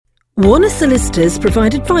Warner Solicitors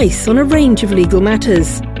provide advice on a range of legal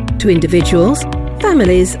matters to individuals,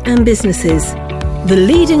 families and businesses. The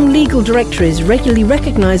leading legal directories regularly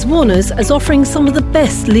recognise Warners as offering some of the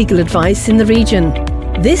best legal advice in the region.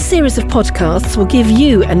 This series of podcasts will give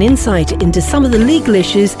you an insight into some of the legal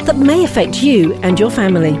issues that may affect you and your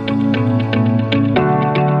family.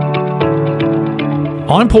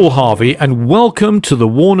 I'm Paul Harvey and welcome to the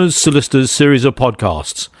Warners Solicitors series of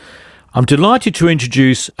podcasts. I'm delighted to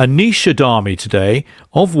introduce Anisha Dami today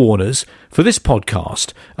of Warners for this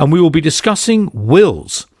podcast, and we will be discussing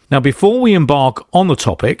wills. Now, before we embark on the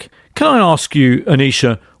topic, can I ask you,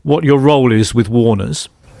 Anisha, what your role is with Warners?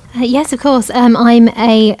 Yes, of course. I'm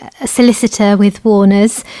a solicitor with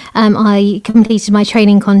Warners. I completed my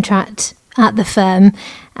training contract at the firm,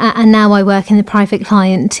 and now I work in the private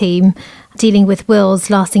client team, dealing with wills,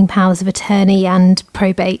 lasting powers of attorney and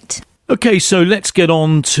probate. Okay, so let's get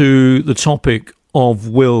on to the topic of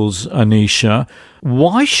wills, Anisha.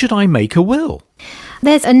 Why should I make a will?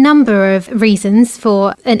 There's a number of reasons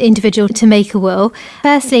for an individual to make a will.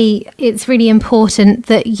 Firstly, it's really important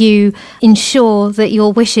that you ensure that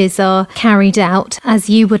your wishes are carried out as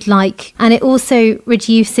you would like, and it also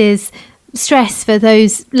reduces stress for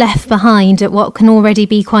those left behind at what can already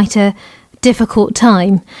be quite a difficult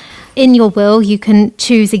time. In your will, you can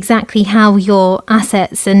choose exactly how your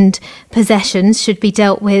assets and possessions should be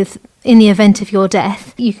dealt with in the event of your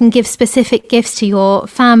death. You can give specific gifts to your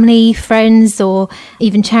family, friends, or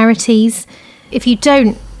even charities. If you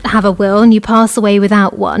don't have a will and you pass away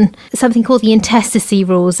without one, something called the intestacy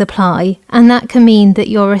rules apply, and that can mean that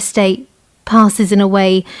your estate passes in a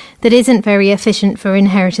way that isn't very efficient for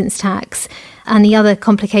inheritance tax. And the other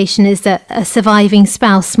complication is that a surviving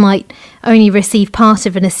spouse might only receive part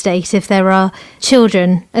of an estate if there are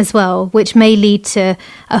children as well, which may lead to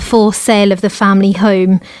a forced sale of the family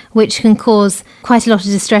home, which can cause quite a lot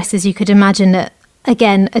of distress, as you could imagine, at,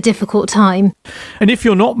 again, a difficult time. And if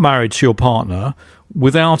you're not married to your partner,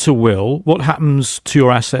 without a will, what happens to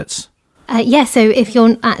your assets? So if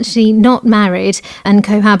you're actually not married and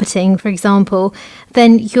cohabiting, for example,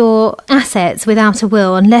 then your assets without a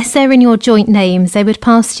will, unless they're in your joint names, they would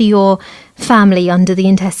pass to your family under the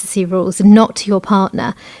intestacy rules and not to your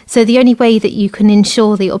partner. So the only way that you can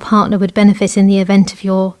ensure that your partner would benefit in the event of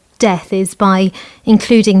your death is by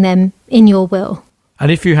including them in your will. And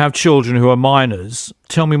if you have children who are minors,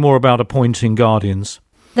 tell me more about appointing guardians.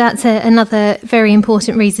 That's another very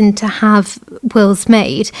important reason to have wills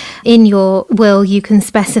made. In your will, you can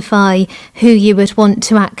specify who you would want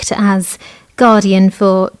to act as guardian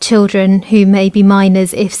for children who may be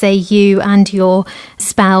minors if, say, you and your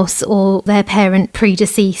spouse or their parent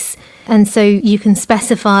predecease. And so you can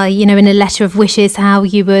specify, in a letter of wishes how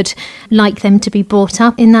you would like them to be brought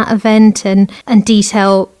up in that event and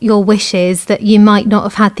detail your wishes that you might not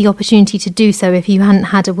have had the opportunity to do so if you hadn't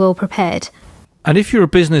had a will prepared. And if you're a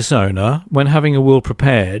business owner, when having a will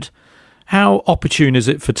prepared, how opportune is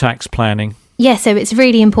it for tax planning? Yeah, so it's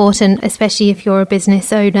really important, especially if you're a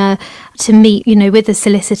business owner, to meet, with a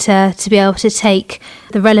solicitor to be able to take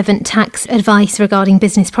the relevant tax advice regarding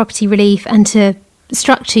business property relief and to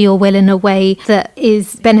structure your will in a way that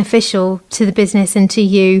is beneficial to the business and to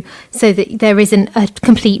you so that there isn't a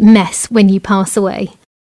complete mess when you pass away.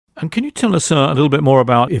 And can you tell us a little bit more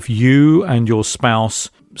about if you and your spouse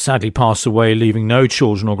sadly pass away, leaving no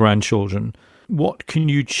children or grandchildren, what can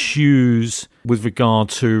you choose with regard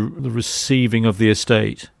to the receiving of the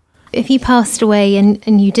estate? If you passed away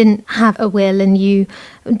and you didn't have a will and you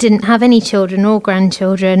didn't have any children or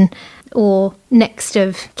grandchildren or next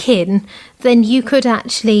of kin, then you could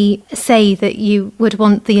actually say that you would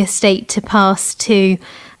want the estate to pass to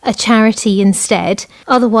a charity instead.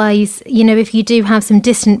 Otherwise, if you do have some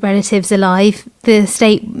distant relatives alive, the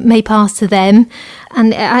estate may pass to them.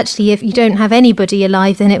 And actually, if you don't have anybody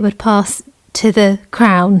alive, then it would pass to the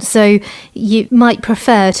Crown. So you might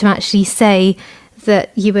prefer to actually say that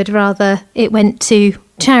you would rather it went to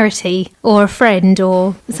charity or a friend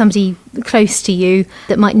or somebody close to you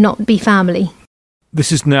that might not be family.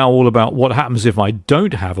 This is now all about what happens if I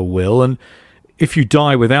don't have a will, and if you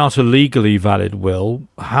die without a legally valid will,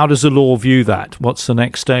 how does the law view that? What's the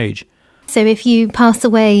next stage? So if you pass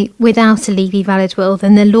away without a legally valid will,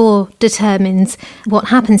 then the law determines what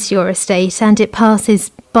happens to your estate and it passes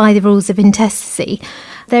by the rules of intestacy.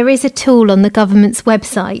 There is a tool on the government's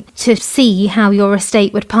website to see how your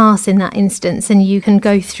estate would pass in that instance, and you can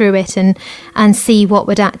go through it and see what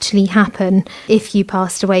would actually happen if you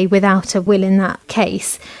passed away without a will in that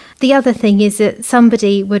case. The other thing is that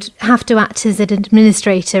somebody would have to act as an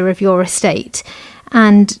administrator of your estate.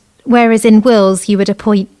 And whereas in wills, you would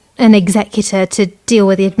appoint an executor to deal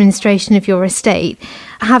with the administration of your estate,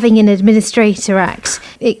 having an administrator act,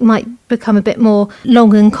 it might become a bit more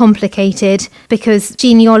long and complicated because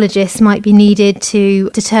genealogists might be needed to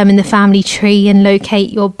determine the family tree and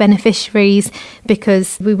locate your beneficiaries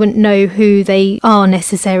because we wouldn't know who they are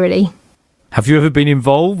necessarily. Have you ever been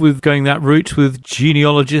involved with going that route with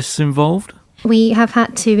genealogists involved? We have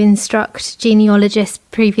had to instruct genealogists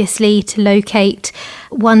previously to locate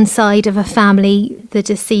one side of a family. The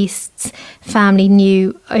deceased's family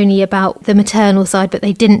knew only about the maternal side, but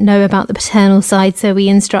they didn't know about the paternal side. So we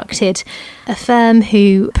instructed a firm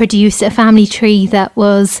who produced a family tree that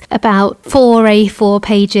was about 4 A4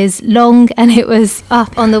 pages long, and it was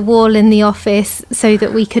up on the wall in the office so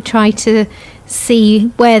that we could try to see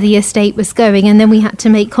where the estate was going. And then we had to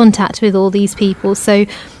make contact with all these people. So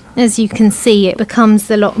as you can see, it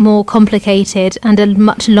becomes a lot more complicated and a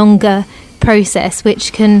much longer process,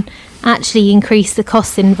 which can actually increase the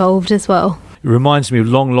costs involved as well. It reminds me of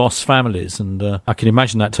long-lost families, and I can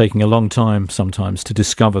imagine that taking a long time sometimes to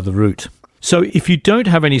discover the route. So if you don't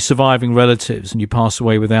have any surviving relatives and you pass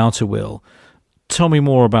away without a will, tell me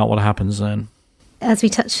more about what happens then. As we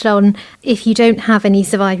touched on, if you don't have any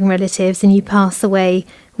surviving relatives and you pass away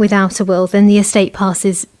without a will, then the estate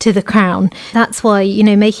passes to the Crown. That's why,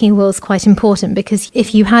 making a will is quite important, because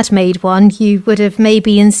if you had made one, you would have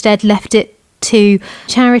maybe instead left it to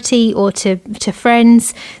charity or to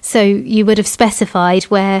friends. So you would have specified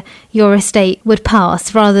where your estate would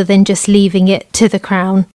pass rather than just leaving it to the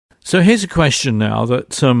Crown. So here's a question now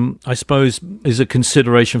that I suppose is a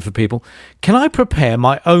consideration for people. Can I prepare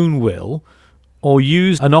my own will or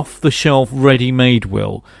use an off-the-shelf ready-made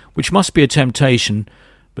will, which must be a temptation,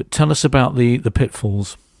 but tell us about the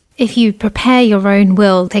pitfalls. If you prepare your own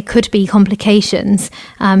will, there could be complications,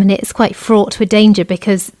 and it's quite fraught with danger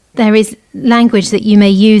because there is language that you may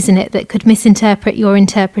use in it that could misinterpret your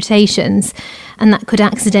interpretations, and that could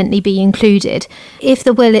accidentally be included. If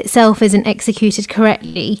the will itself isn't executed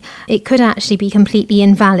correctly, it could actually be completely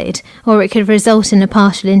invalid, or it could result in a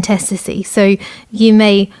partial intestacy. So you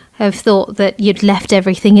may have thought that you'd left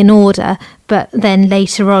everything in order, but then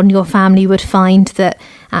later on your family would find that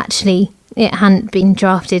actually it hadn't been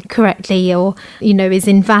drafted correctly or, is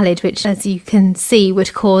invalid, which, as you can see,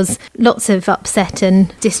 would cause lots of upset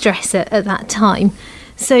and distress at that time.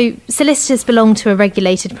 So solicitors belong to a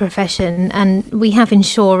regulated profession, and we have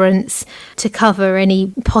insurance to cover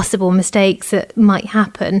any possible mistakes that might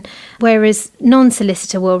happen, whereas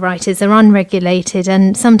non-solicitor will writers are unregulated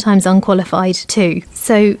and sometimes unqualified too.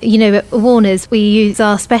 So, at Warners, we use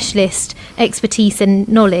our specialist expertise and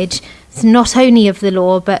knowledge, not only of the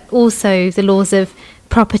law, but also the laws of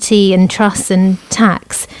property and trusts and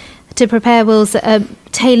tax, to prepare wills that are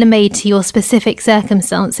tailor-made to your specific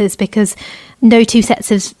circumstances, because no two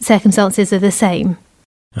sets of circumstances are the same.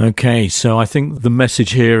 Okay, so I think the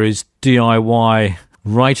message here is DIY,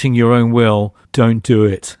 writing your own will, don't do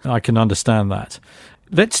it. I can understand that.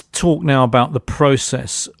 Let's talk now about the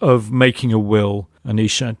process of making a will.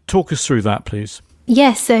 Anisha, talk us through that, please.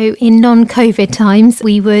 Yes, so in non-COVID times,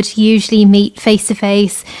 we would usually meet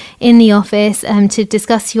face-to-face in the office to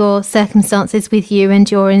discuss your circumstances with you and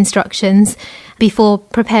your instructions before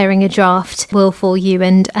preparing a draft will for you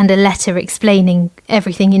and a letter explaining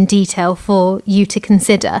everything in detail for you to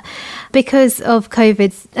consider. Because of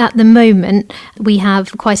COVID, at the moment, we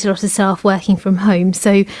have quite a lot of staff working from home,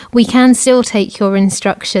 so we can still take your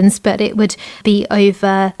instructions, but it would be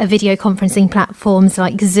over a video conferencing platforms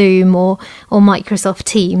like Zoom or Microsoft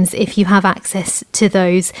Teams if you have access to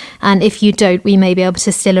those. And if you don't, we may be able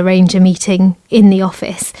to still arrange a meeting in the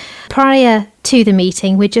office. Prior to the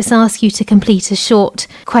meeting, we'd just ask you to complete a short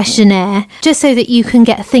questionnaire just so that you can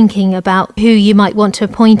get thinking about who you might want to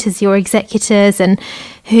appoint as your executors and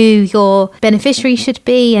who your beneficiary should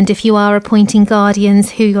be, and if you are appointing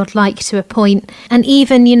guardians, who you'd like to appoint, and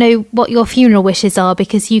even, what your funeral wishes are,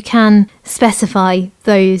 because you can specify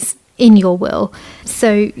those in your will.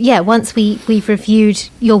 So once we've reviewed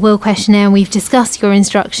your will questionnaire and we've discussed your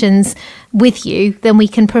instructions with you, then we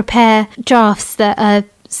can prepare drafts that are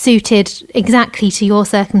suited exactly to your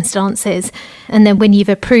circumstances, and then when you've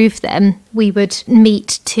approved them, we would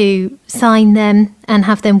meet to sign them and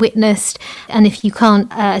have them witnessed. And if you can't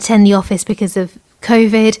attend the office because of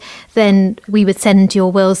COVID, then we would send your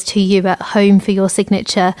wills to you at home for your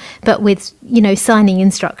signature, but with signing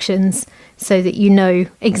instructions so that you know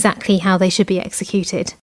exactly how they should be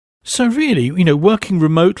executed. So really, working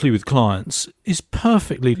remotely with clients is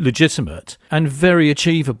perfectly legitimate and very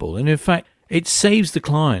achievable, and in fact it saves the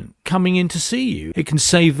client coming in to see you. It can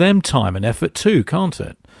save them time and effort too, can't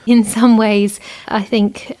it? In some ways, I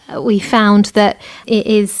think we found that it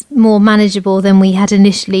is more manageable than we had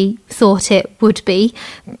initially thought it would be.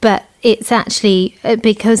 But it's actually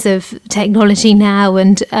because of technology now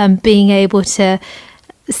and being able to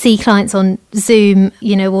see clients on Zoom,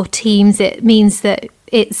 or Teams, it means that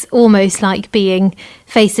it's almost like being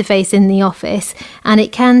face-to-face in the office, and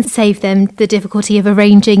it can save them the difficulty of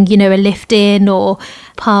arranging, a lift in or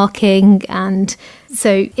parking. And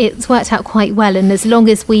so it's worked out quite well. And as long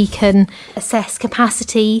as we can assess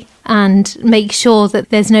capacity and make sure that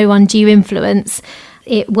there's no undue influence,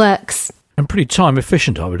 it works. And pretty time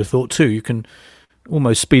efficient, I would have thought too. You can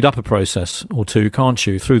almost speed up a process or two, can't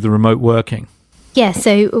you, through the remote working? Yeah,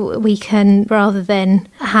 so we can, rather than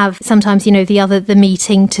have sometimes, the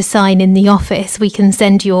meeting to sign in the office, we can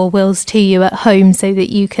send your wills to you at home so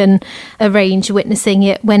that you can arrange witnessing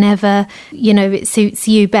it whenever, it suits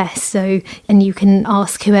you best. So, and you can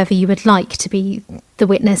ask whoever you would like to be the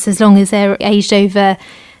witness, as long as they're aged over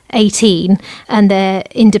 18 and they're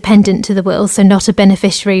independent to the will, so not a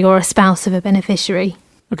beneficiary or a spouse of a beneficiary.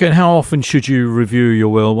 Okay, and how often should you review your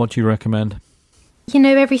will? What do you recommend?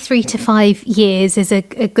 Every 3 to 5 years is a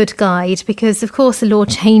good guide, because, of course, the law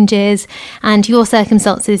changes and your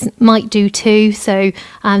circumstances might do too. So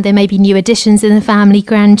there may be new additions in the family,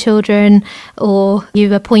 grandchildren, or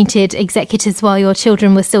you've appointed executors while your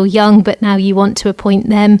children were still young, but now you want to appoint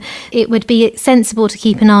them. It would be sensible to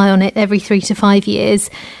keep an eye on it every 3 to 5 years,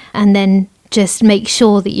 and then just make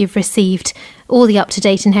sure that you've received all the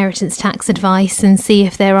up-to-date inheritance tax advice and see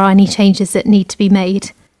if there are any changes that need to be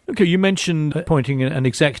made. Okay, you mentioned appointing an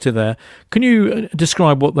executor there. Can you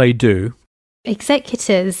describe what they do?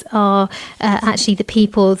 Executors are actually the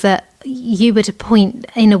people that you would appoint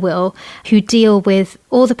in a will who deal with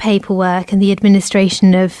all the paperwork and the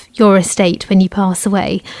administration of your estate when you pass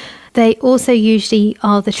away. They also usually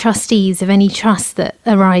are the trustees of any trusts that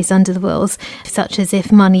arise under the wills, such as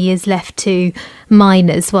if money is left to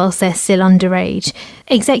minors whilst they're still underage.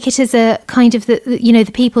 Executors are kind of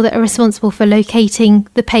the people that are responsible for locating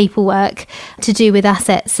the paperwork to do with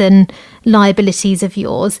assets and liabilities of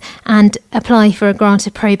yours, and apply for a grant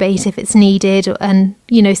of probate if it's needed, and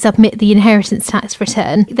submit the inheritance tax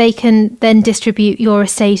return. They can then distribute your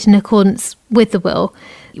estate in accordance with the will.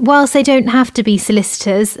 Whilst they don't have to be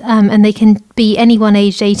solicitors, and they can be anyone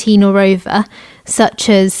aged 18 or over, such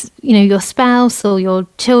as your spouse or your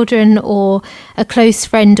children or a close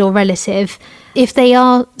friend or relative, if they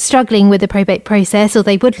are struggling with the probate process or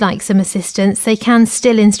they would like some assistance, they can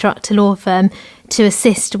still instruct a law firm to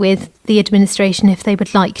assist with the administration if they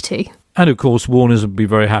would like to. And of course, Warners would be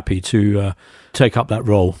very happy to take up that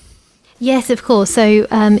role. Yes, of course. So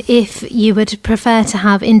if you would prefer to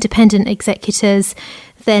have independent executors,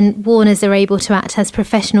 then Warners are able to act as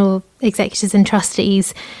professional executors and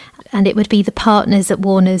trustees, and it would be the partners at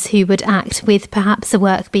Warners who would act with perhaps the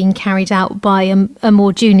work being carried out by a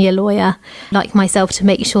more junior lawyer like myself to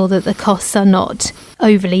make sure that the costs are not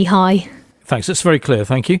overly high. Thanks, that's very clear,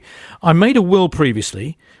 thank you. I made a will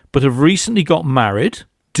previously, but have recently got married.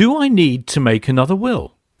 Do I need to make another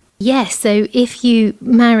will? Yes, so if you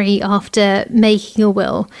marry after making a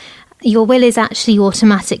will, your will is actually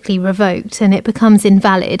automatically revoked and it becomes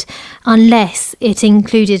invalid unless it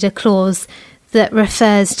included a clause that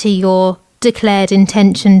refers to your declared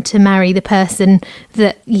intention to marry the person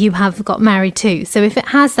that you have got married to. So if it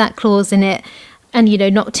has that clause in it and,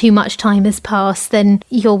 not too much time has passed, then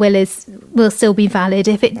your will will still be valid.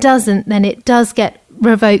 If it doesn't, then it does get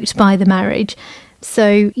revoked by the marriage.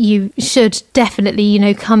 So you should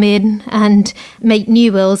definitely, come in and make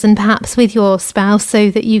new wills, and perhaps with your spouse,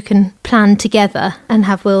 so that you can plan together and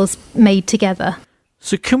have wills made together.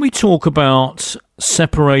 So can we talk about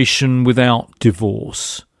separation without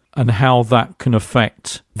divorce and how that can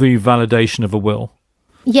affect the validation of a will?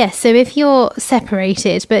 Yes, so if you're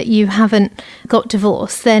separated but you haven't got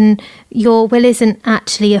divorced, then your will isn't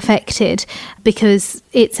actually affected, because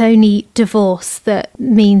it's only divorce that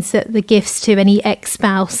means that the gifts to any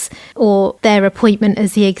ex-spouse or their appointment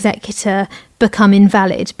as the executor become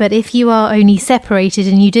invalid. But if you are only separated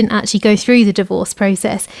and you didn't actually go through the divorce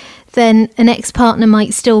process, then an ex-partner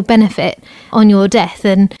might still benefit on your death.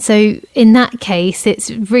 And so in that case,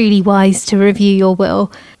 it's really wise to review your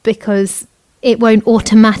will, because it won't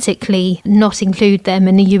automatically not include them,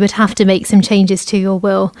 and you would have to make some changes to your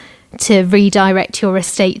will to redirect your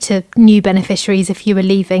estate to new beneficiaries if you were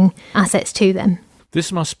leaving assets to them.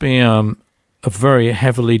 This must be a very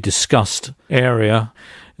heavily discussed area.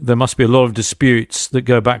 There must be a lot of disputes that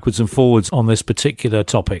go backwards and forwards on this particular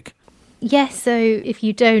topic. Yes, so if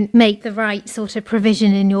you don't make the right sort of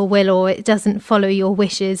provision in your will, or it doesn't follow your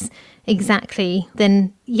wishes exactly,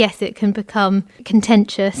 then yes, it can become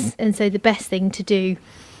contentious. And so the best thing to do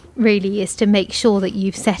really is to make sure that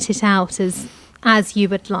you've set it out as you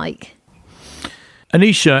would like.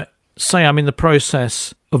 Anisha, say I'm in the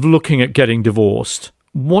process of looking at getting divorced,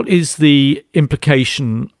 what is the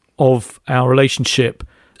implication of our relationship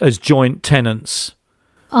as joint tenants?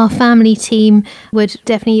 Our family team would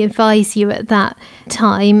definitely advise you at that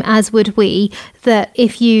time, as would we, that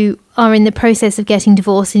if you are in the process of getting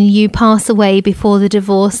divorced and you pass away before the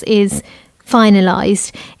divorce is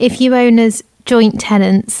finalised, if you own as joint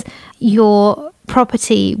tenants, your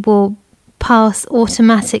property will pass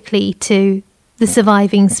automatically to the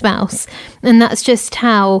surviving spouse. And that's just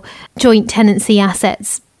how joint tenancy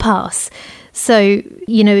assets pass. So,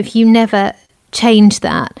 if you never change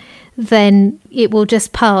that, then it will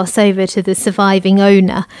just pass over to the surviving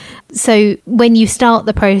owner. So when you start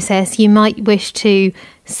the process, you might wish to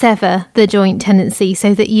sever the joint tenancy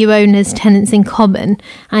so that you own as tenants in common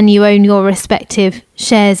and you own your respective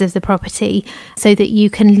shares of the property so that you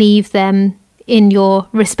can leave them in your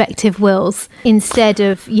respective wills instead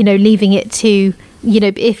of, leaving it to,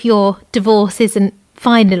 if your divorce isn't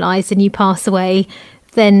finalised and you pass away,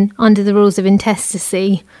 then under the rules of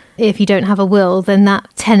intestacy, if you don't have a will, then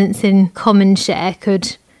that tenants in common share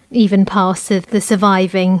could even pass to the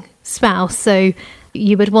surviving spouse. So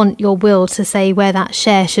you would want your will to say where that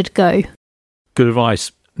share should go. Good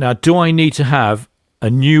advice. Now, do I need to have a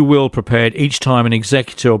new will prepared each time an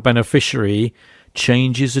executor or beneficiary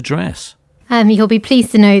changes address? You'll be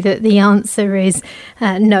pleased to know that the answer is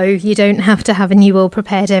no, you don't have to have a new will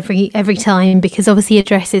prepared every time, because obviously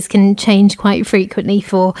addresses can change quite frequently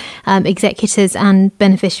for executors and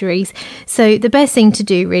beneficiaries. So the best thing to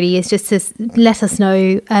do really is just to let us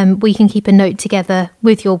know. We can keep a note together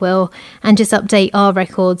with your will and just update our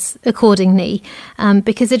records accordingly,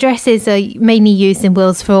 because addresses are mainly used in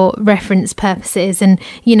wills for reference purposes. And,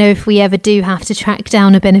 if we ever do have to track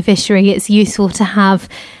down a beneficiary, it's useful to have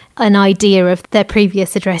an idea of their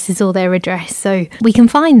previous addresses or their address so we can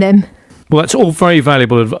find them. Well, that's all very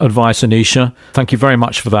valuable advice, Anisha. Thank you very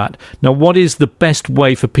much for that. Now, what is the best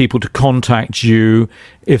way for people to contact you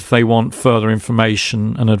if they want further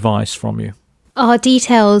information and advice from you? Our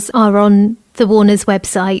details are on the Warners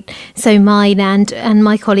website, so mine and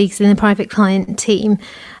my colleagues in the private client team.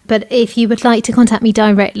 But if you would like to contact me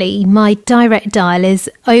directly, my direct dial is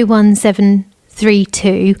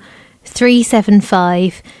 01732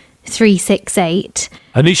 375 368.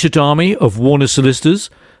 Anisha Dami of Warners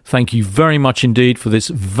Solicitors, thank you very much indeed for this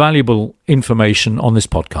valuable information on this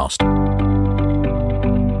podcast.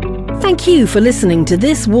 Thank you for listening to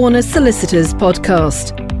this Warners Solicitors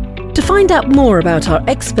podcast. To find out more about our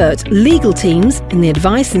expert legal teams and the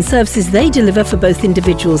advice and services they deliver for both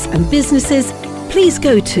individuals and businesses, please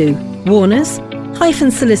go to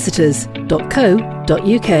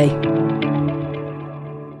warners-solicitors.co.uk.